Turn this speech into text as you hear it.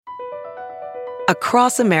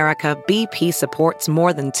Across America, BP supports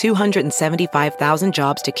more than 275,000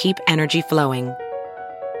 jobs to keep energy flowing.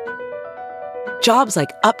 Jobs like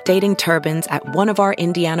updating turbines at one of our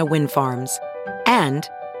Indiana wind farms and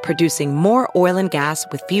producing more oil and gas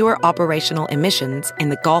with fewer operational emissions in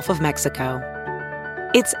the Gulf of Mexico.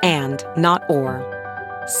 It's and, not or.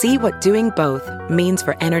 See what doing both means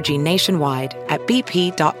for energy nationwide at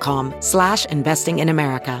bp.com/investing in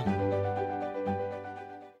America.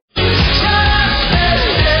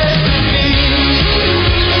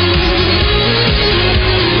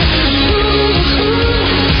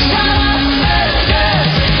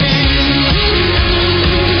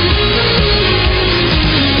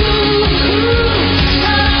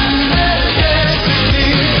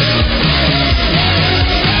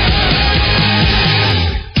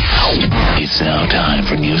 Now time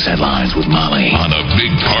for news headlines with Molly on the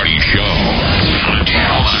Big Party Show on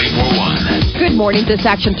Channel 941. Good morning. This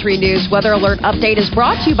Action 3 News Weather Alert update is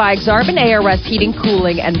brought to you by Exarban ARS Heating,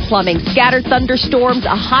 Cooling, and Plumbing. Scattered thunderstorms,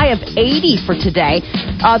 a high of 80 for today.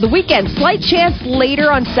 The weekend, slight chance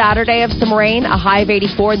later on Saturday of some rain, a high of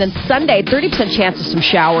 84. And then Sunday, 30% chance of some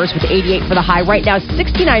showers with 88 for the high. Right now,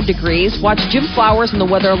 69 degrees. Watch Jim Flowers and the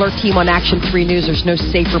Weather Alert team on Action 3 News. There's no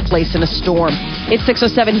safer place in a storm. It's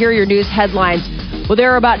 6:07. Here are your news headlines. Well,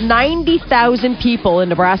 there are about 90,000 people in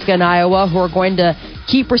Nebraska and Iowa who are going to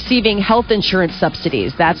keep receiving health insurance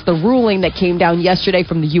subsidies. That's the ruling that came down yesterday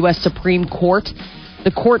from the U.S. Supreme Court.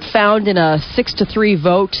 The court found in a 6-3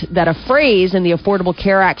 vote that a phrase in the Affordable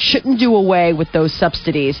Care Act shouldn't do away with those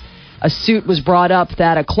subsidies. A suit was brought up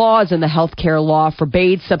that a clause in the health care law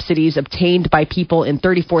forbade subsidies obtained by people in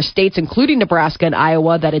 34 states, including Nebraska and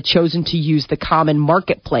Iowa, that had chosen to use the common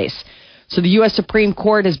marketplace. So the U.S. Supreme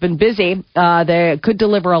Court has been busy. They could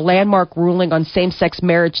deliver a landmark ruling on same-sex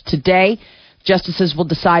marriage today. Justices will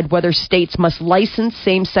decide whether states must license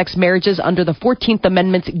same-sex marriages under the 14th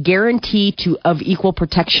Amendment's guarantee of equal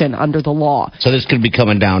protection under the law. So this could be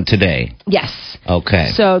coming down today? Yes.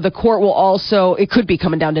 Okay. So the court will also, it could be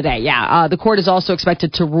coming down today, yeah. The court is also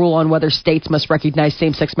expected to rule on whether states must recognize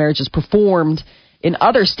same-sex marriages performed in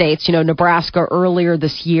other states. You know, Nebraska earlier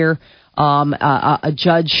this year, a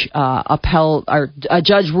judge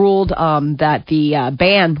ruled that the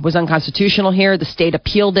ban was unconstitutional here. The state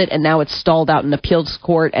appealed it, and now it's stalled out in appeals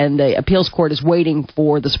court, and the appeals court is waiting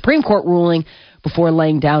for the Supreme Court ruling before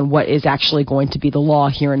laying down what is actually going to be the law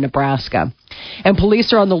here in Nebraska. And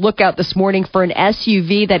police are on the lookout this morning for an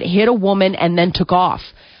SUV that hit a woman and then took off.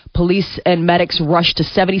 Police and medics rushed to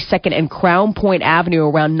 72nd and Crown Point Avenue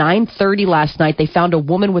around 9:30 last night. They found a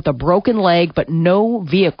woman with a broken leg, but no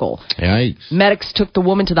vehicle. Yikes. Medics took the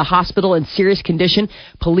woman to the hospital in serious condition.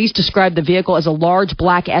 Police described the vehicle as a large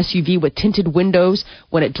black SUV with tinted windows.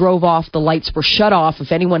 When it drove off, the lights were shut off.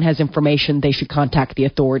 If anyone has information, they should contact the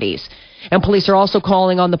authorities. And police are also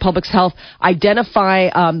calling on the public's health.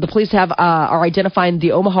 The police are identifying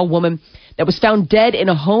the Omaha woman that was found dead in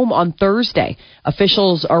a home on Thursday.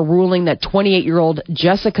 Officials are ruling that 28-year-old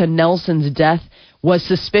Jessica Nelson's death was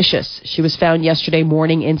suspicious. She was found yesterday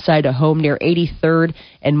morning inside a home near 83rd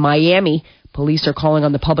and Miami. Police are calling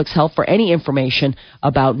on the public's health for any information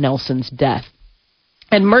about Nelson's death.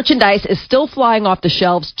 And merchandise is still flying off the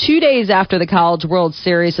shelves 2 days after the College World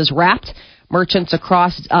Series is wrapped. Merchants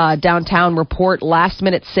across downtown report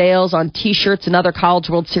last-minute sales on T-shirts and other College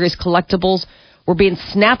World Series collectibles were being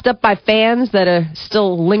snapped up by fans that are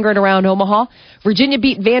still lingering around Omaha. Virginia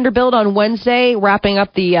beat Vanderbilt on Wednesday, wrapping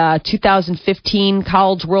up the 2015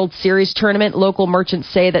 College World Series tournament. Local merchants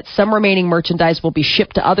say that some remaining merchandise will be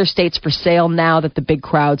shipped to other states for sale now that the big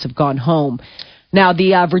crowds have gone home. Now,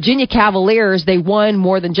 the Virginia Cavaliers, they won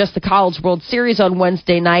more than just the College World Series on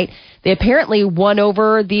Wednesday night. They apparently won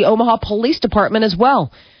over the Omaha Police Department as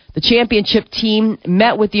well. The championship team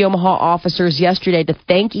met with the Omaha officers yesterday to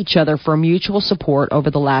thank each other for mutual support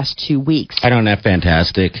over the last 2 weeks. I don't know,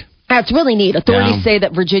 fantastic. That's really neat. Authorities say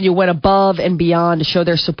that Virginia went above and beyond to show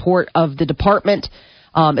their support of the department,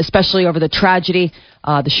 especially over the tragedy,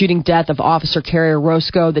 the shooting death of Officer Carrie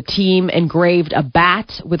Orozco. The team engraved a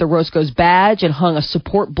bat with Orozco's badge and hung a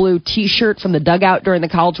support blue T-shirt from the dugout during the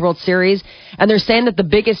College World Series. And they're saying that the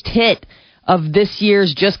biggest hit of this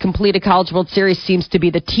year's just completed College World Series seems to be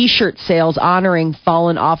the T-shirt sales honoring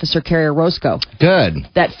fallen Officer Carrie Orozco. Good.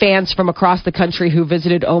 That fans from across the country who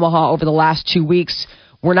visited Omaha over the last 2 weeks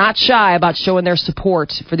were not shy about showing their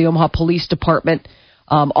support for the Omaha Police Department.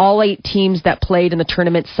 All 8 teams that played in the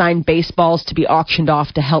tournament signed baseballs to be auctioned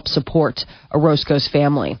off to help support Orozco's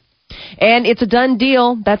family. And it's a done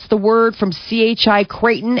deal. That's the word from CHI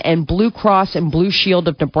Creighton and Blue Cross and Blue Shield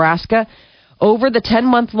of Nebraska. Over the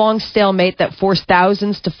 10-month-long stalemate that forced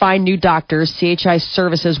thousands to find new doctors, CHI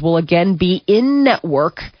services will again be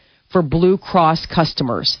in-network for Blue Cross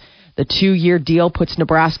customers. The 2-year deal puts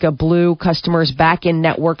Nebraska Blue customers back in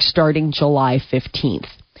network starting July 15th.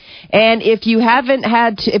 And if you've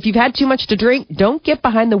had too much to drink, don't get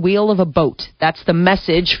behind the wheel of a boat. That's the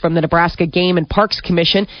message from the Nebraska Game and Parks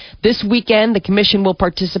Commission. This weekend, the commission will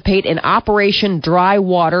participate in Operation Dry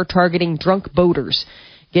Water, targeting drunk boaters.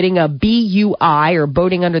 Getting a BUI, or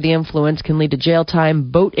boating under the influence, can lead to jail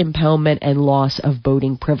time, boat impoundment, and loss of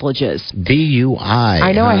boating privileges. DUI.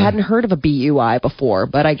 I know, I hadn't heard of a BUI before,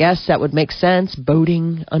 but I guess that would make sense,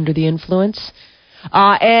 boating under the influence.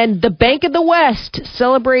 And the Bank of the West,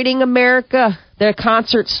 celebrating America. Their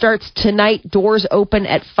concert starts tonight. Doors open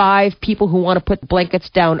at 5. People who want to put blankets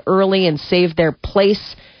down early and save their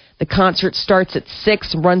place. The concert starts at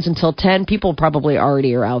 6, runs until 10. People probably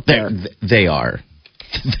already are out there. They are.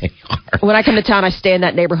 They are. When I come to town, I stay in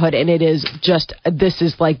that neighborhood, and it is just, this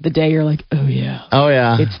is like the day you're like, oh, yeah. Oh,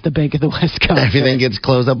 yeah. It's the Bank of the West concert. Everything gets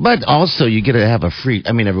closed up. But also, you get to have a free,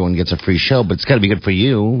 everyone gets a free show, but it's got to be good for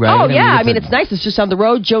you, right? Oh, yeah. It's nice. It's just on the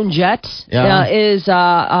road. Joan Jett is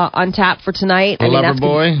on tap for tonight.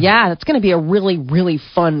 Loverboy? That's going to be a really, really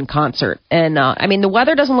fun concert. And, the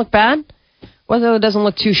weather doesn't look bad. Weather doesn't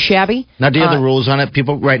look too shabby. Now, do you have the rules on it?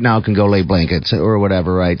 People right now can go lay blankets or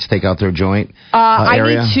whatever, right? Stake out their joint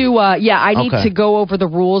area? I need to go over the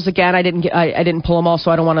rules again. I didn't pull them all, so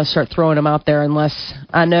I don't want to start throwing them out there unless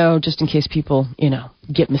I know, just in case people,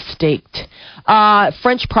 get mistaked.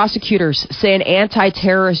 French prosecutors say an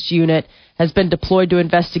anti-terrorist unit has been deployed to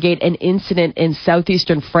investigate an incident in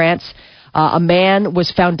southeastern France. A man was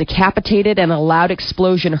found decapitated and a loud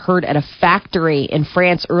explosion heard at a factory in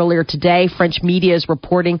France earlier today. French media is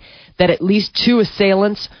reporting that at least 2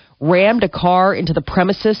 assailants rammed a car into the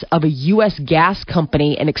premises of a U.S. gas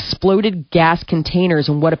company and exploded gas containers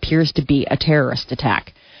in what appears to be a terrorist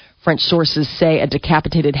attack. French sources say a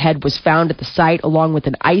decapitated head was found at the site along with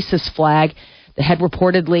an ISIS flag. The head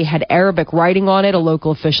reportedly had Arabic writing on it. A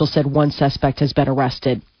local official said 1 suspect has been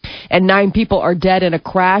arrested. And 9 people are dead in a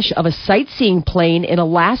crash of a sightseeing plane in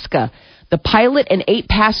Alaska. The pilot and 8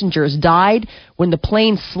 passengers died when the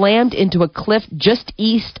plane slammed into a cliff just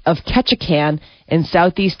east of Ketchikan in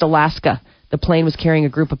southeast Alaska. The plane was carrying a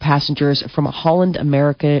group of passengers from a Holland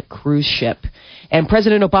America cruise ship. And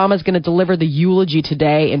President Obama is going to deliver the eulogy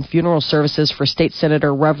today in funeral services for State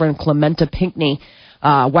Senator Reverend Clementa Pinckney.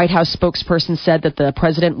 White House spokesperson said that the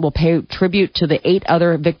president will pay tribute to the 8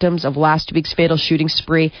 other victims of last week's fatal shooting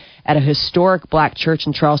spree at a historic black church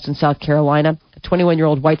in Charleston, South Carolina. A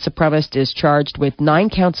 21-year-old white supremacist is charged with 9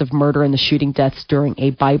 counts of murder in the shooting deaths during a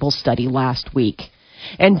Bible study last week.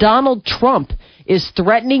 And Donald Trump is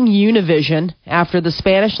threatening Univision after the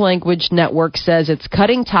Spanish language network says it's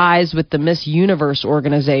cutting ties with the Miss Universe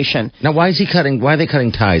organization. Now, why are they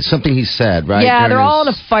cutting ties? Something he said, right? Yeah, they're all in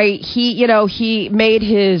a fight. He made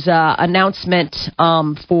his announcement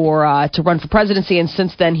to run for presidency, and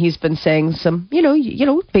since then he's been saying some,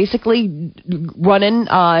 basically running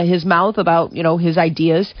his mouth about, his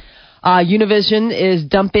ideas. Univision is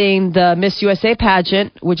dumping the Miss USA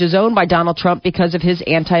pageant, which is owned by Donald Trump, because of his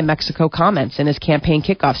anti-Mexico comments in his campaign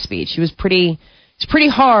kickoff speech. He was pretty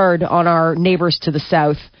hard on our neighbors to the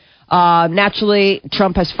south. Naturally,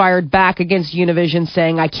 Trump has fired back against Univision,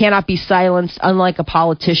 saying, "I cannot be silenced, unlike a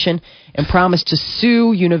politician," and promised to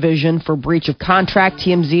sue Univision for breach of contract.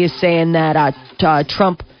 TMZ is saying that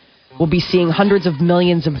Trump will be seeing hundreds of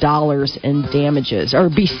millions of dollars in damages, or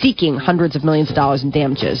be seeking hundreds of millions of dollars in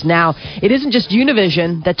damages. Now, it isn't just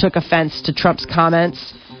Univision that took offense to Trump's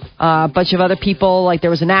comments. A bunch of other people, like there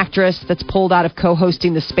was an actress that's pulled out of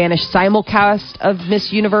co-hosting the Spanish simulcast of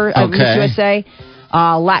Miss USA.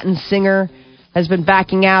 Latin singer has been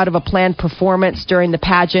backing out of a planned performance during the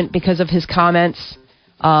pageant because of his comments.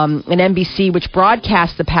 And NBC, which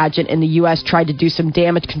broadcast the pageant in the U.S., tried to do some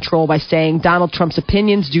damage control by saying Donald Trump's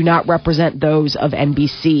opinions do not represent those of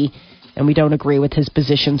NBC, and we don't agree with his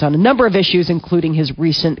positions on a number of issues, including his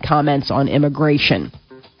recent comments on immigration.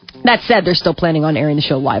 That said, they're still planning on airing the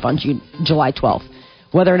show live on July 12th.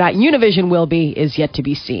 Whether or not Univision will be is yet to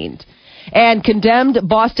be seen. And condemned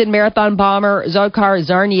Boston Marathon bomber Dzhokhar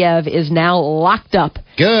Tsarnaev is now locked up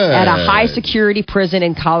at a high-security prison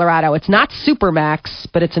in Colorado. It's not Supermax,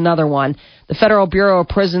 but it's another one. The Federal Bureau of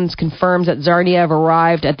Prisons confirms that Tsarnaev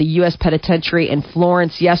arrived at the U.S. Penitentiary in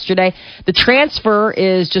Florence yesterday. The transfer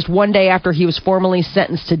is just one day after he was formally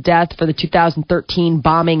sentenced to death for the 2013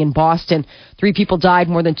 bombing in Boston. 3 people died,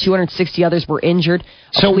 more than 260 others were injured.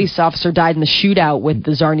 A police officer died in the shootout with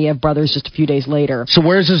the Tsarnaev brothers just a few days later. So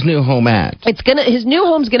where's his new home at? His new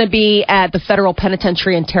home's going to be at the Federal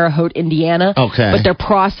Penitentiary in Terre Haute, Indiana. Okay. But they're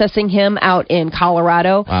processing him out in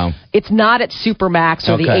Colorado. Wow. It's not at Supermax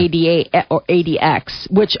or the ADA or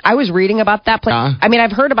ADX, which I was reading about that place. I mean,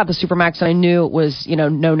 I've heard about the Supermax and I knew it was,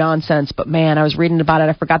 no nonsense. But man, I was reading about it.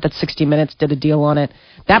 I forgot that 60 Minutes did a deal on it.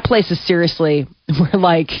 That place is seriously, we're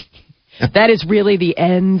like, that is really the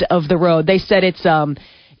end of the road. They said it's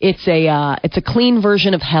a clean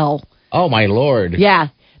version of hell. Oh my Lord. Yeah.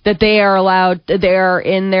 That they are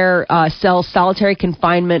in their cell solitary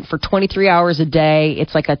confinement for 23 hours a day.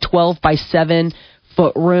 It's like a 12 by 7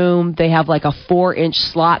 foot room. They have like a 4-inch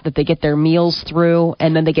slot that they get their meals through,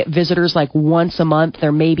 and then they get visitors like once a month.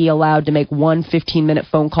 They're maybe allowed to make one 15-minute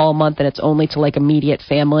phone call a month, and it's only to like immediate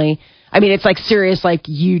family. I mean, it's like serious, like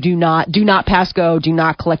you do not pass go, do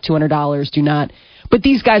not collect $200, do not. But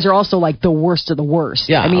these guys are also like the worst of the worst.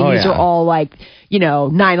 Yeah. I mean, these are all like,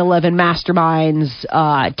 9/11 masterminds,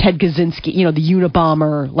 Ted Kaczynski, the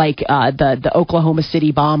Unabomber, like the Oklahoma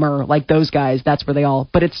City bomber, like those guys. That's where they all.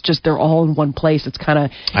 But it's just they're all in one place. It's kind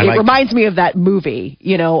of. Reminds me of that movie.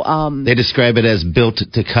 They describe it as built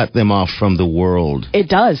to cut them off from the world. It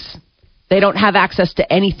does. They don't have access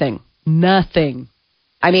to anything. Nothing.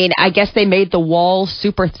 I mean, I guess they made the walls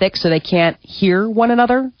super thick so they can't hear one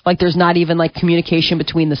another. Like, there's not even, like, communication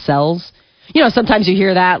between the cells. Sometimes you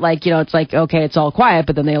hear that, like, it's like, okay, it's all quiet,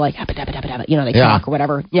 but then they, like, they talk or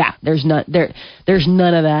whatever. Yeah, there's none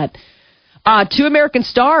of that. 2 American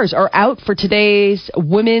stars are out for today's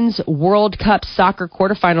Women's World Cup soccer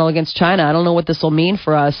quarterfinal against China. I don't know what this will mean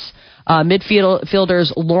for us.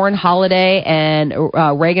 Midfielders Lauren Holiday and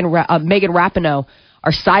Megan Rapinoe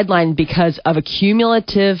are sidelined because of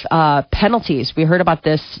accumulative penalties. We heard about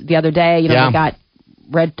this the other day. They got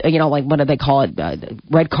red, what do they call it?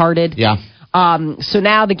 Red carded. Yeah. So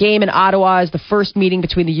now the game in Ottawa is the first meeting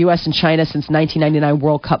between the U.S. and China since 1999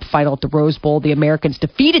 World Cup final at the Rose Bowl. The Americans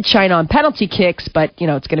defeated China on penalty kicks, but,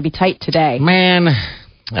 it's going to be tight today. Man.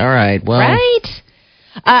 All right. Well. Right?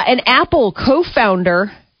 An Apple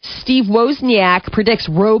co-founder, Steve Wozniak, predicts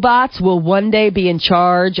robots will one day be in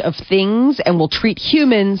charge of things and will treat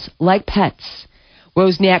humans like pets.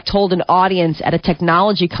 Wozniak told an audience at a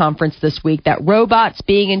technology conference this week that robots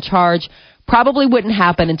being in charge probably wouldn't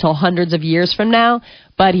happen until hundreds of years from now,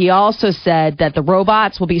 but he also said that the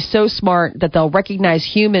robots will be so smart that they'll recognize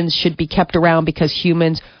humans should be kept around because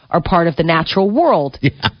humans are part of the natural world.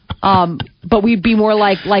 Yeah. But we'd be more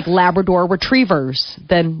like Labrador retrievers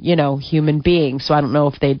than, human beings. So I don't know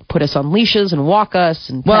if they'd put us on leashes and walk us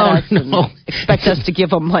and pet us and expect us to give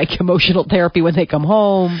them like emotional therapy when they come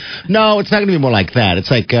home. No, it's not going to be more like that.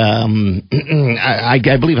 It's like,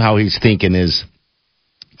 I believe how he's thinking is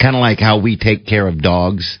kind of like how we take care of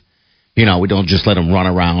dogs. We don't just let them run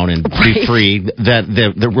around and be free.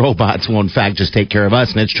 That the robots will in fact just take care of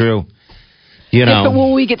us, and it's true.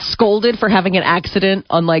 Will we get scolded for having an accident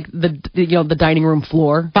on like the dining room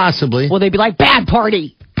floor? Possibly. Will they be like, bad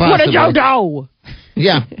party? Possibly. What did you do?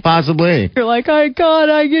 Yeah, possibly. You're like, I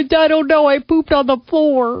don't know. I pooped on the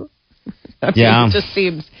floor. It just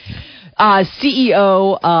seems.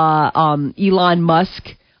 CEO Elon Musk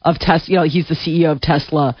of Tesla, he's the CEO of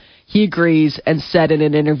Tesla. He agrees and said in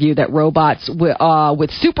an interview that robots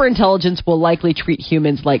with super intelligence will likely treat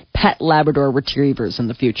humans like pet Labrador retrievers in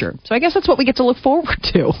the future. So I guess that's what we get to look forward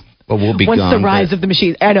to. But we'll be once gone. The rise of the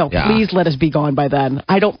machines. I know. Yeah. Please let us be gone by then.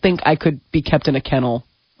 I don't think I could be kept in a kennel.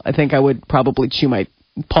 I think I would probably chew my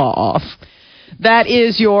paw off. That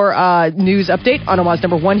is your news update on Omaha's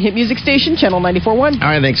 #1 hit music station, Channel 94.1. All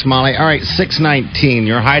right, thanks, Molly. All right, 619.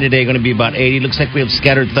 Your high today going to be about 80. Looks like we have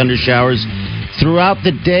scattered thunder showers throughout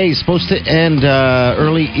the day. Supposed to end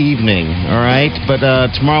early evening, all right? But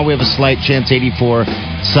tomorrow we have a slight chance, 84.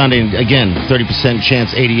 Sunday, again, 30%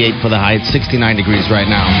 chance, 88 for the high. It's 69 degrees right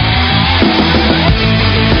now.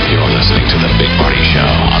 You're listening to The Big Party Show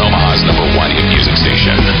on Omaha's #1 hit music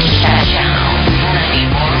station. Channel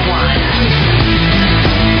 94.1.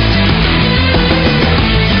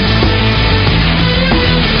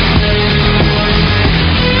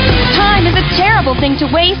 Time is a terrible thing to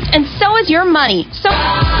waste, and so is your money. So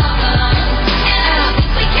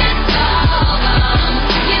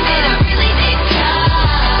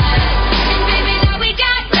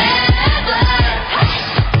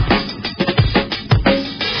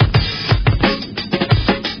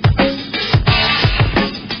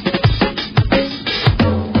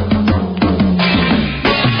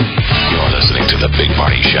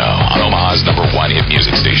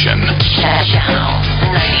Channel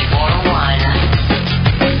 94.1.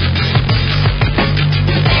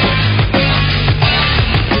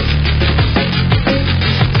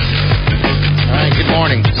 All right, good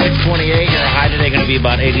morning. 628. Your high today going to be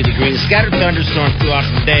about 80 degrees. Scattered thunderstorms throughout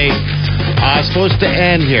the day. It's supposed to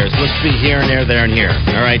end here. It's supposed to be here and there and here.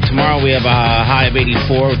 All right, tomorrow we have a high of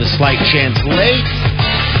 84 with a slight chance late.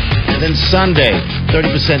 And then Sunday,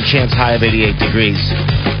 30% chance high of 88 degrees.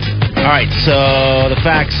 All right, so the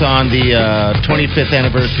facts on the 25th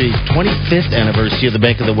anniversary of the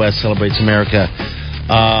Bank of the West Celebrates America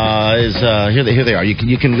is here they are.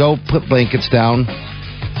 You can go put blankets down.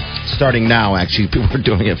 Starting now, actually, people were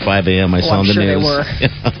doing it at 5 a.m. I saw on the sure news. They were.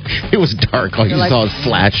 It was dark. All you saw was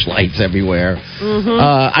flashlights everywhere. Mm-hmm.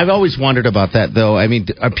 I've always wondered about that, though. I mean,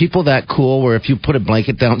 are people that cool where if you put a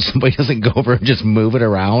blanket down, somebody doesn't go over and just move it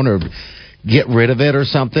around or get rid of it or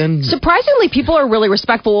something? Surprisingly, people are really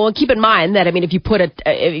respectful. Well, keep in mind that, I mean, if you put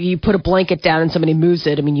a blanket down and somebody moves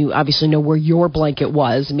it, I mean, you obviously know where your blanket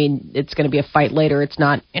was. I mean, it's going to be a fight later. It's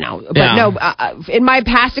not, But no, in my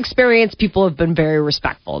past experience, people have been very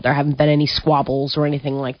respectful. There haven't been any squabbles or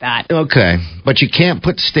anything like that. Okay, but you can't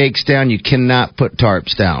put stakes down. You cannot put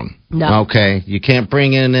tarps down. No. Okay, you can't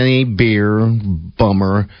bring in any beer,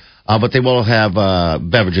 bummer. But they will have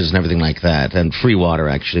beverages and everything like that, and free water,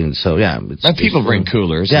 actually. And so, yeah. And people bring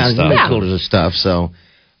coolers and stuff. Yeah, coolers and stuff. So,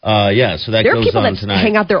 so that there are goes people on that tonight.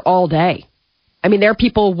 hang out there all day. I mean, there are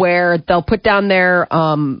people where they'll put down their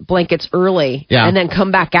blankets early and then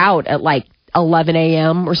come back out at like 11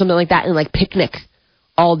 a.m. or something like that and like picnic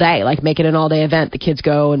all day, like make it an all-day event. The kids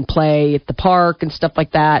go and play at the park and stuff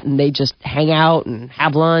like that, and they just hang out and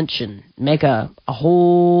have lunch and make a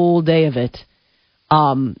whole day of it.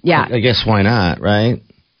 I guess why not, right?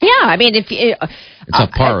 Yeah, I mean, it's a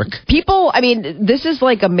park. People, I mean, this is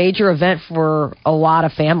like a major event for a lot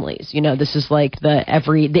of families. This is like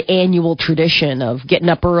the annual tradition of getting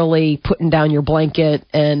up early, putting down your blanket,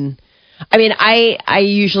 and I mean, I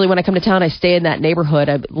usually when I come to town, I stay in that neighborhood.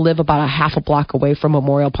 I live about a half a block away from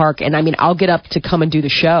Memorial Park, and I mean, I'll get up to come and do the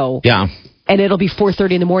show. Yeah, and it'll be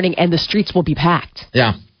 4:30 in the morning, and the streets will be packed.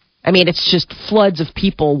 Yeah. I mean, it's just floods of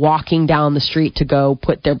people walking down the street to go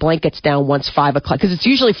put their blankets down once 5 o'clock. Because it's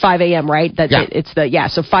usually 5 a.m., right?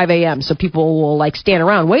 So 5 a.m. So people will, like, stand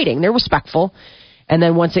around waiting. They're respectful. And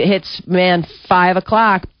then once it hits, 5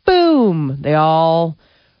 o'clock, boom, they all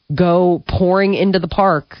go pouring into the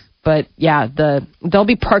park. But, yeah, there'll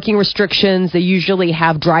be parking restrictions. They usually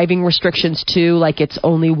have driving restrictions, too. Like, it's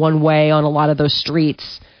only one way on a lot of those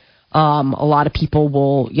streets. A lot of people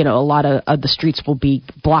will, a lot of the streets will be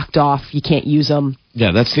blocked off. You can't use them.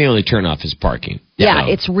 Yeah, that's the only turnoff is parking. Yeah,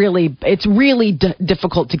 it's really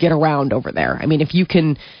difficult to get around over there. I mean, if you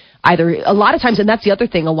can a lot of times, and that's the other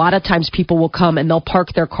thing, a lot of times people will come and they'll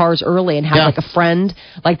park their cars early and have like a friend,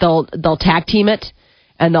 like they'll tag team it.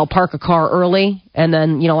 And they'll park a car early and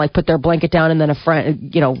then, like put their blanket down and then a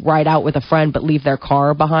friend, ride out with a friend but leave their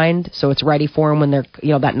car behind so it's ready for them when they're,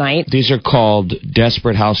 that night. These are called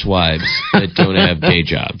desperate housewives that don't have day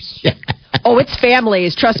jobs. Yeah. Oh, it's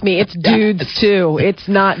families. Trust me, it's dudes too. It's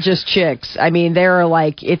not just chicks. I mean, they're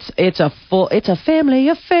like, it's a family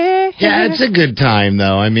affair. Yeah, it's a good time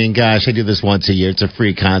though. I mean, gosh, I do this once a year. It's a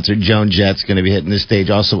free concert. Joan Jett's going to be hitting the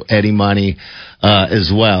stage. Also, Eddie Money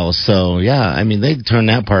as well. So yeah, I mean, they turn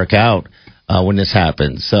that park out when this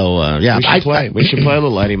happens. So yeah, we should play a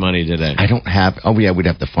little Eddie Money today. I don't have. Oh yeah, we'd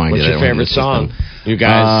have to find it. What's your favorite song? You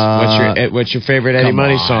guys, what's your favorite Eddie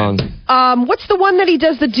Money song? What's the one that he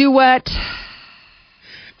does the duet?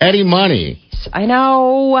 Eddie Money. I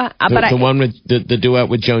know, but the one with the duet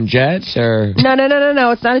with Joan Jett, or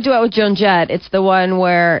no, it's not a duet with Joan Jett. It's the one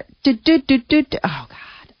where oh God.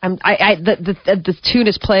 The tune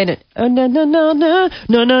is playing it. Oh, no.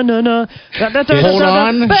 Hold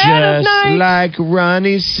on. Just like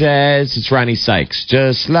Ronnie says. It's Ronnie Sykes.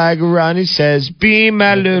 Just like Ronnie says. Be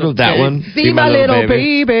my little... That one. Be my little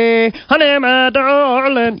baby. Honey, my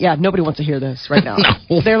darling. Yeah, nobody wants to hear this right now.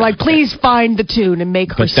 No. They're like, please find the tune and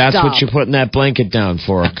make her stop. But that's what you're putting that blanket down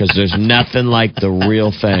for, because there's nothing like the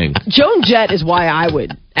real thing. Joan Jett is why I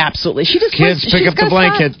would absolutely. She just kids pick up the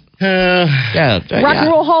blanket. Rock and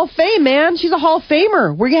Roll Hall of Fame, man. She's a Hall of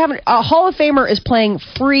Famer. We're having a Hall of Famer is playing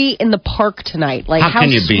free in the park tonight. Like, how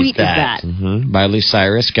can you sweet beat that? Is that? Miley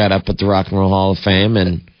Cyrus got up at the Rock and Roll Hall of Fame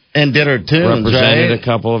and And did her tunes, represented right? a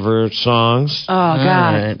couple of her songs. Oh,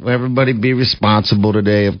 God. All right. Well, everybody be responsible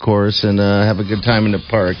today, of course, and have a good time in the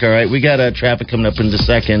park. All right. We got traffic coming up in a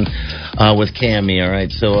second with Cammie. All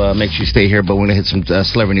right. So make sure you stay here. But we're going to hit some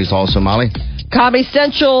celebrity news also, Molly. Comedy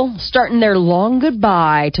Central starting their long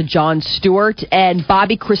goodbye to Jon Stewart and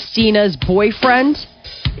Bobby Christina's boyfriend.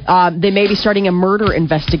 They may be starting a murder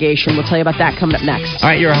investigation. We'll tell you about that coming up next. All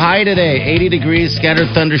right, your high today, 80 degrees,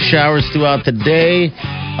 scattered thunder showers throughout the day.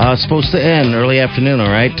 Supposed to end early afternoon, all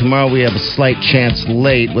right? Tomorrow we have a slight chance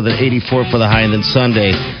late with an 84 for the high, and then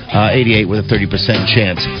Sunday, 88 with a 30%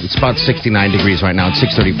 chance. It's about 69 degrees right now. It's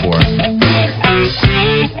 6:34.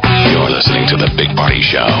 You're listening to The Big Party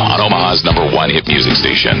Show on Omaha's #1 hit music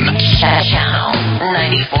station. Channel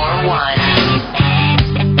 94.1.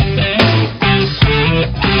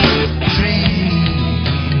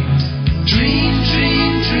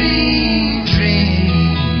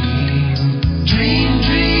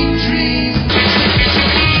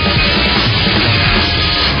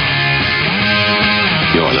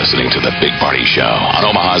 You're listening to The Big Party Show on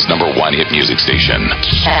Omaha's #1 hit music station.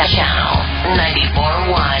 Channel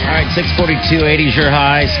 94.1. All right, 6:42, 80's your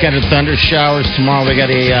high, scattered thunder showers. Tomorrow we got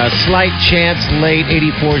a slight chance late,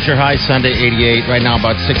 84 is your high, Sunday 88. Right now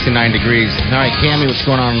about 69 degrees. All right, Cammie, what's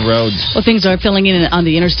going on the roads? Well, things are filling in on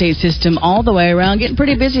the interstate system all the way around. Getting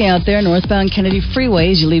pretty busy out there. Northbound Kennedy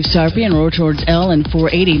Freeway as you leave Sarpy and road towards L and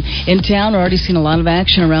 480. In town, we're already seeing a lot of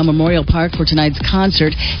action around Memorial Park for tonight's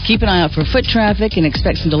concert. Keep an eye out for foot traffic and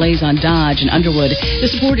expect some delays on Dodge and Underwood.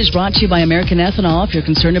 This report is brought to you by American Ethanol. If you're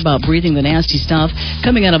concerned about breathing the nasty stuff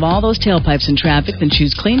coming out of all those tailpipes in traffic, then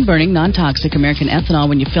choose clean-burning, non-toxic American Ethanol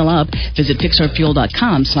when you fill up. Visit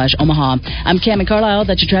fixourfuel.com/Omaha. I'm Cammie Carlisle.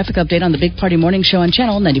 That's your traffic update on the Big Party Morning Show on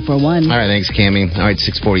Channel 94.1. All right, thanks, Cammie. All right,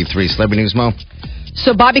 6:43, celebrity news, Mo.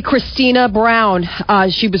 So Bobby Christina Brown,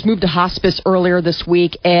 she was moved to hospice earlier this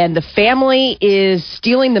week, and the family is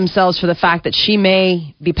steeling themselves for the fact that she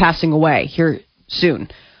may be passing away here soon.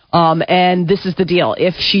 And this is the deal.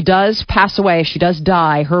 If she does pass away, if she does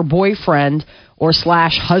die, her boyfriend or /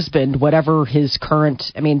 husband, whatever his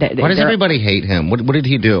current, Why does everybody hate him? What did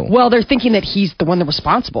he do? Well, they're thinking that he's the one that's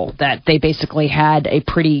responsible, that they basically had a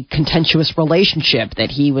pretty contentious relationship, that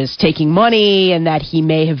he was taking money and that he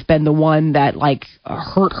may have been the one that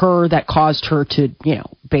hurt her, that caused her to,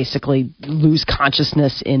 basically lose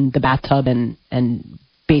consciousness in the bathtub and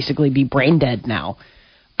basically be brain dead now.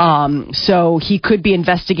 So he could be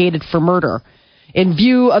investigated for murder. In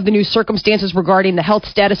view of the new circumstances regarding the health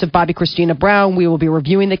status of Bobby Christina Brown, we will be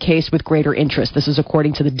reviewing the case with greater interest. This is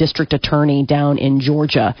according to the district attorney down in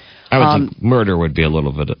Georgia. I would think murder would be a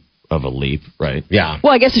little bit of a leap, right? Yeah.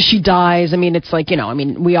 Well, I guess if she dies, it's like,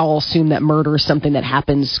 we all assume that murder is something that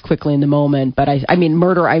happens quickly in the moment. But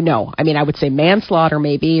murder, I know. I would say manslaughter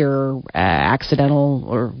maybe, or accidental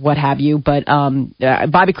or what have you. But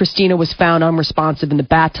Bobby Christina was found unresponsive in the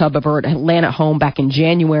bathtub of her Atlanta home back in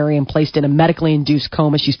January and placed in a medically induced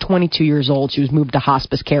coma. She's 22 years old. She was moved to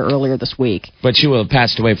hospice care earlier this week. But she will have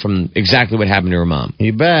passed away from exactly what happened to her mom.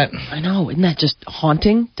 You bet. I know. Isn't that just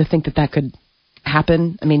haunting to think that could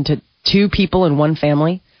happen? To two people in one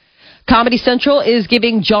family. Comedy Central is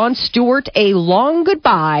giving Jon Stewart a long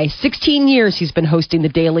goodbye. 16 years he's been hosting The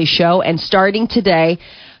Daily Show, and starting today,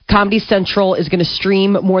 Comedy Central is going to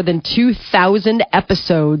stream more than 2,000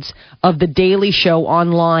 episodes of The Daily Show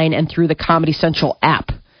online and through the Comedy Central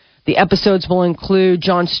app. The episodes will include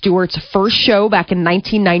Jon Stewart's first show back in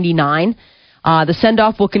 1999. The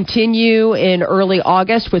send-off will continue in early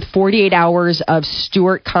August with 48 hours of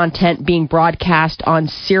Stewart content being broadcast on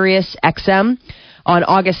Sirius XM. On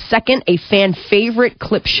August 2nd, a fan-favorite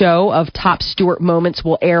clip show of top Stewart moments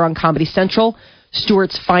will air on Comedy Central.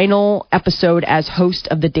 Stewart's final episode as host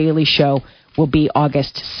of The Daily Show will be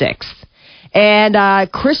August 6th.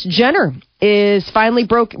 And Kris Jenner is finally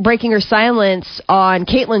breaking her silence on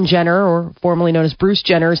Caitlyn Jenner, or formerly known as Bruce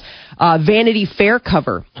Jenner's, Vanity Fair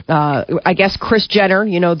cover. I guess Kris Jenner,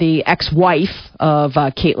 the ex-wife of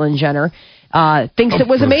Caitlyn Jenner, thinks it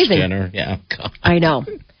was Bruce amazing. Jenner. Yeah. God. I know.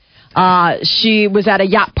 She was at a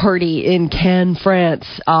yacht party in Cannes, France,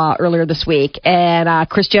 earlier this week, and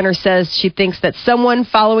Kris Jenner says she thinks that someone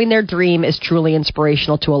following their dream is truly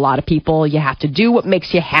inspirational to a lot of people. You have to do what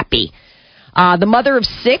makes you happy. The mother of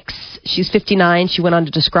 6, she's 59. She went on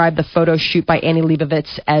to describe the photo shoot by Annie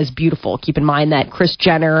Leibovitz as beautiful. Keep in mind that Kris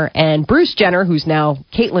Jenner and Bruce Jenner, who's now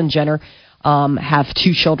Caitlyn Jenner, have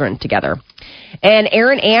 2 children together. And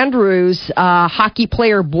Erin Andrews' hockey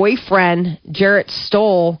player boyfriend, Jarrett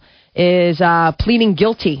Stoll, is pleading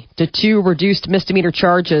guilty to 2 reduced misdemeanor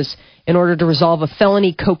charges in order to resolve a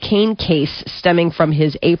felony cocaine case stemming from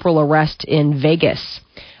his April arrest in Vegas.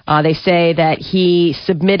 They say that he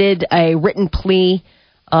submitted a written plea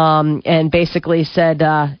and basically said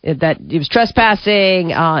that he was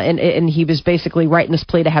trespassing, and he was basically writing this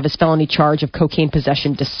plea to have his felony charge of cocaine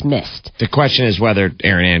possession dismissed. The question is whether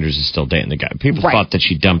Erin Andrews is still dating the guy. People thought that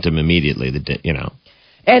she dumped him immediately.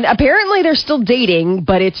 And apparently they're still dating,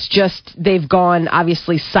 but it's just they've gone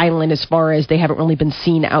obviously silent as far as they haven't really been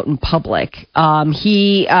seen out in public.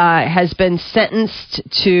 He has been sentenced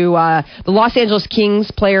to the Los Angeles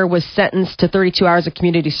Kings player was sentenced to 32 hours of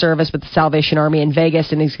community service with the Salvation Army in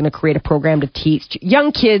Vegas, and he's going to create a program to teach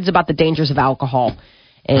young kids about the dangers of alcohol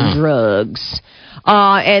and drugs.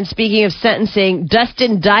 And speaking of sentencing,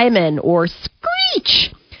 Dustin Diamond, or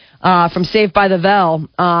Screech, from Saved by the Bell,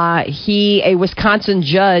 a Wisconsin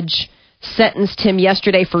judge sentenced him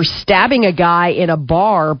yesterday for stabbing a guy in a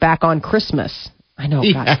bar back on Christmas. I know.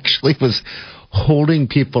 He actually was holding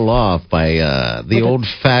people off by the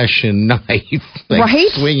old-fashioned knife,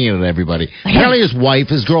 swinging at everybody. Apparently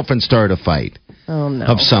his girlfriend started a fight. Oh, no.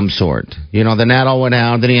 Of some sort. Then that all went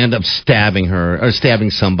out. Then he ended up stabbing her or stabbing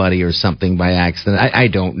somebody or something by accident. I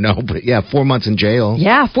don't know. But, 4 months in jail.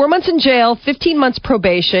 Yeah, 4 months in jail, 15 months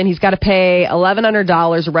probation. He's got to pay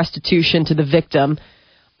 $1,100 of restitution to the victim,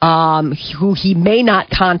 who he may not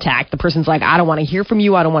contact. The person's like, I don't want to hear from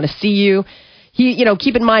you. I don't want to see you. He,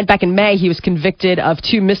 keep in mind, back in May, he was convicted of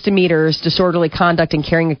 2 misdemeanors, disorderly conduct and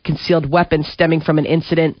carrying a concealed weapon stemming from an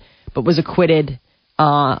incident, but was acquitted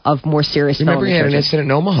of more serious felony charges. Remember he had an incident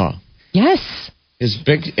in Omaha? Yes. His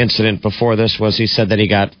big incident before this was he said that he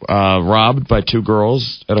got robbed by 2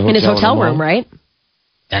 girls at a hotel in his hotel room, right?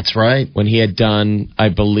 That's right. When he had done, I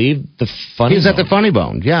believe, the Funny Bone. He was at the Funny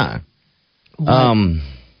Bone, yeah. And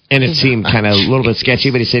it seemed kind of a little bit sketchy,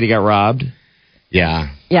 but he said he got robbed.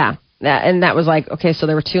 Yeah. Yeah. And that was like, okay, so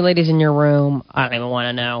there were 2 ladies in your room. I don't even want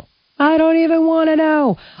to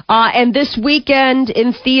know. And this weekend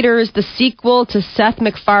in theaters, the sequel to Seth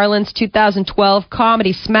MacFarlane's 2012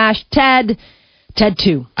 comedy smash, Ted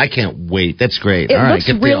 2. I can't wait. That's great. It All right,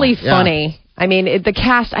 looks really funny. Yeah. I mean, the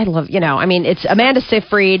cast, I love, it's Amanda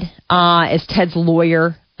Seyfried as Ted's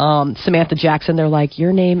lawyer. Samantha Jackson, they're like,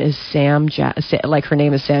 your name is like her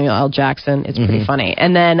name is Samuel L. Jackson. It's pretty funny.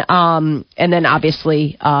 And then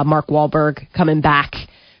obviously Mark Wahlberg coming back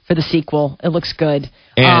for the sequel. It looks good.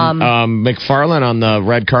 And MacFarlane on the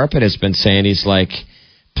red carpet has been saying he's like,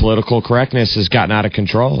 political correctness has gotten out of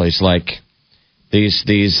control. He's like, these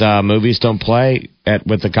movies don't play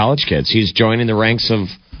with the college kids. He's joining the ranks of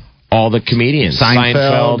all the comedians.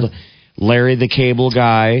 Seinfeld, Larry the Cable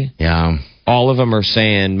Guy. Yeah. All of them are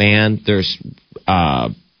saying, man, there's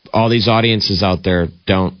all these audiences out there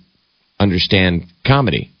don't understand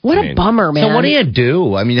comedy. What a bummer, man. So what do you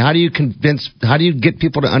do? I mean, how do you get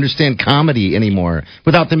people to understand comedy anymore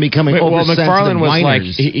without them becoming oversensitive MacFarlane was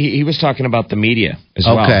whiners? like, he was talking about the media as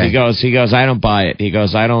well. He goes, I don't buy it. He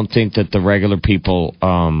goes, I don't think that the regular people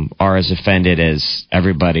are as offended as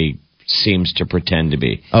everybody seems to pretend to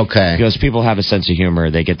be. Okay. He goes, people have a sense of humor.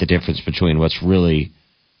 They get the difference between what's really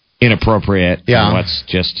inappropriate and what's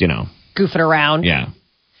just, goofing around. Yeah.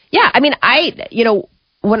 Yeah, I mean,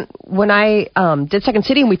 when I did Second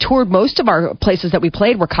City and we toured, most of our places that we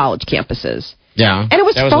played were college campuses. Yeah. And it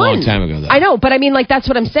was fun. That was a long time ago, though. I know, but I mean, like, that's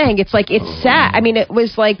what I'm saying. It's like, it's sad. I mean, it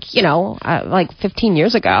was like, like 15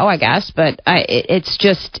 years ago, I guess, but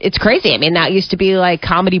it's crazy. I mean, that used to be like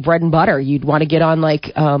comedy bread and butter. You'd want to get on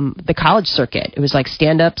like the college circuit. It was like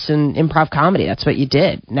stand-ups and improv comedy. That's what you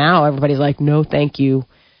did. Now everybody's like, no, thank you.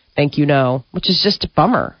 Thank you, no. Which is just a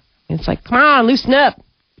bummer. It's like, come on, loosen up.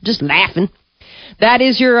 Just laughing. That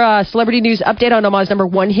is your celebrity news update on Omaha's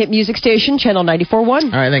 #1 hit music station, Channel 94.1.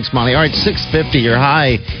 All right, thanks, Molly. All right, 650, your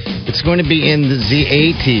high. It's going to be in the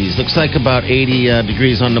 80s. Looks like about 80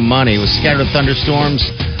 degrees on the money with scattered thunderstorms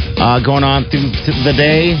going on through the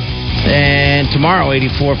day. And tomorrow,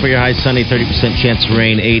 84 for your high, sunny, 30% chance of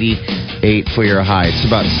rain, 88 for your high. It's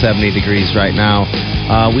about 70 degrees right now.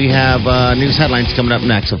 We have news headlines coming up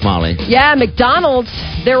next with Molly. Yeah, McDonald's,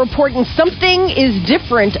 they're reporting something is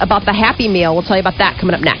different about the Happy Meal. We'll tell you about that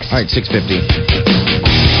coming up next. All right, 650.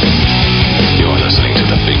 You're listening to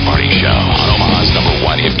The Big Party Show on Omaha's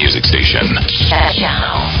 #1 hit music station. Channel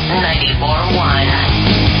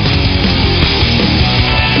 94.1.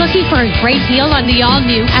 Looking for a great deal on the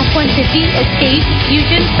all-new F-150, Escape,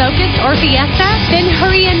 Fusion, Focus, or Fiesta? Then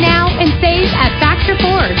hurry in now and save at Baxter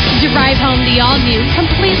Ford. Drive home the all-new,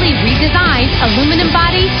 completely redesigned, aluminum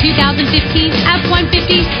body 2015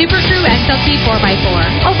 F-150 Super Crew XLT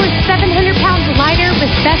 4x4. Over 700 pounds lighter with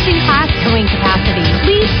best-in-class towing capacity.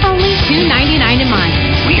 Lease only $299 a month.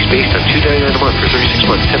 Lease based on 2015 $199 a month for 36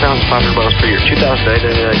 months. 10,500 miles per year.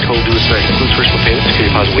 $2,999 total due assignment. Includes first month payment, security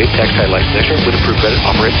deposit waived, tax title license extra with approved credit.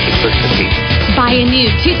 Offer ends 6/30/15. Buy a new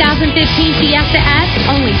 2015 Fiesta S,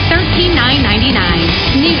 only $13,999.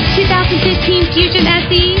 New 2015 Fusion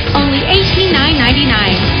SE, only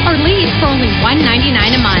 $18,999. Or lease for only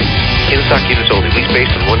 $199 a month. In-stock units only. Lease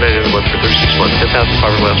based on $199 a month for 36 months.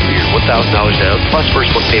 10,500 miles per year. $1,000 down plus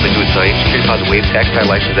first month payment due assignment. Security deposit waived, tax title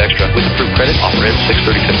license extra with approved credit. Offer ends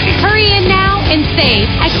 6/30/15. Hurry in now and save.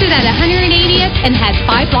 Exit at 180th and head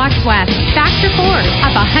 5 blocks west. Factor Ford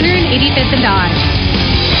up 185th and Dodge.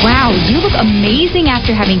 Wow, you look amazing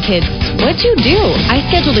after having kids. What'd you do? I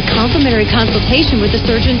scheduled a complimentary consultation with the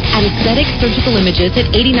surgeon at Aesthetic Surgical Images at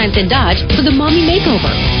 89th and Dodge for the mommy makeover.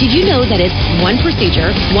 Did you know that it's one procedure,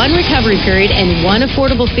 one recovery period, and one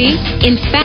affordable fee? In fact,